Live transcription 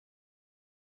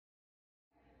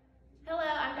Hello,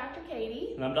 I'm Dr.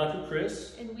 Katie. And I'm Dr.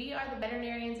 Chris. And we are the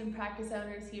veterinarians and practice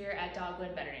owners here at Dogwood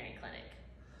Veterinary Clinic.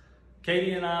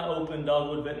 Katie and I opened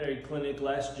Dogwood Veterinary Clinic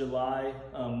last July.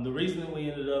 The reason that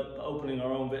we ended up opening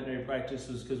our own veterinary practice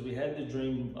was because we had the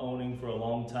dream of owning for a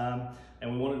long time, and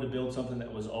we wanted to build something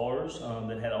that was ours,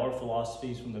 that had our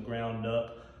philosophies from the ground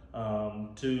up,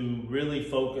 to really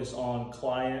focus on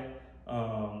client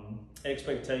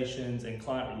expectations and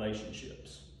client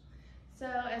relationships. So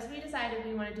as we decided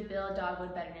we wanted to build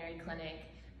Dogwood Veterinary Clinic,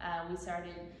 we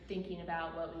started thinking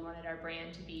about what we wanted our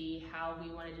brand to be, how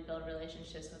we wanted to build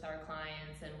relationships with our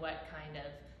clients, and what kind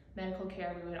of medical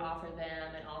care we would offer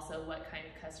them, and also what kind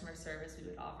of customer service we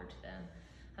would offer to them.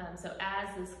 So as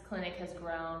this clinic has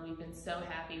grown, we've been so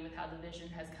happy with how the vision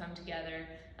has come together,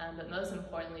 but most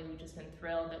importantly, we've just been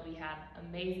thrilled that we have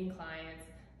amazing clients.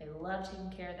 They love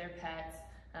taking care of their pets,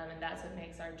 and that's what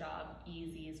makes our job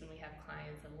easy, is when we have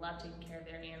clients that love taking care of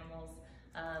their animals.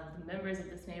 The members of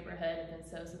this neighborhood have been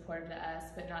so supportive to us,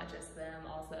 but not just them,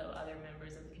 also other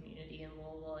members of the community in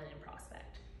Louisville and in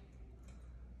Prospect.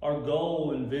 Our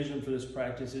goal and vision for this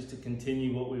practice is to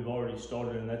continue what we've already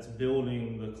started, and that's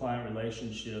building the client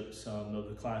relationships of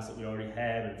the clients that we already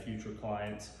have and future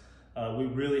clients. We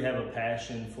really have a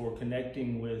passion for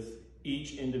connecting with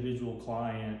each individual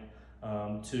client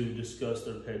to discuss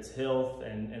their pet's health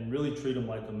and really treat them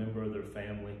like a member of their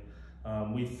family.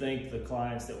 We thank the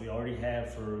clients that we already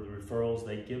have for the referrals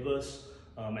they give us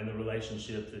and the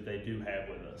relationship that they do have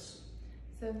with us.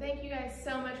 So thank you guys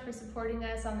so much for supporting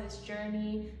us on this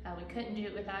journey. We couldn't do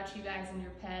it without you guys and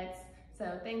your pets.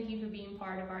 So thank you for being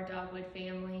part of our Dogwood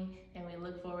family, and we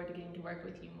look forward to getting to work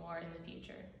with you more in the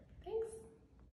future.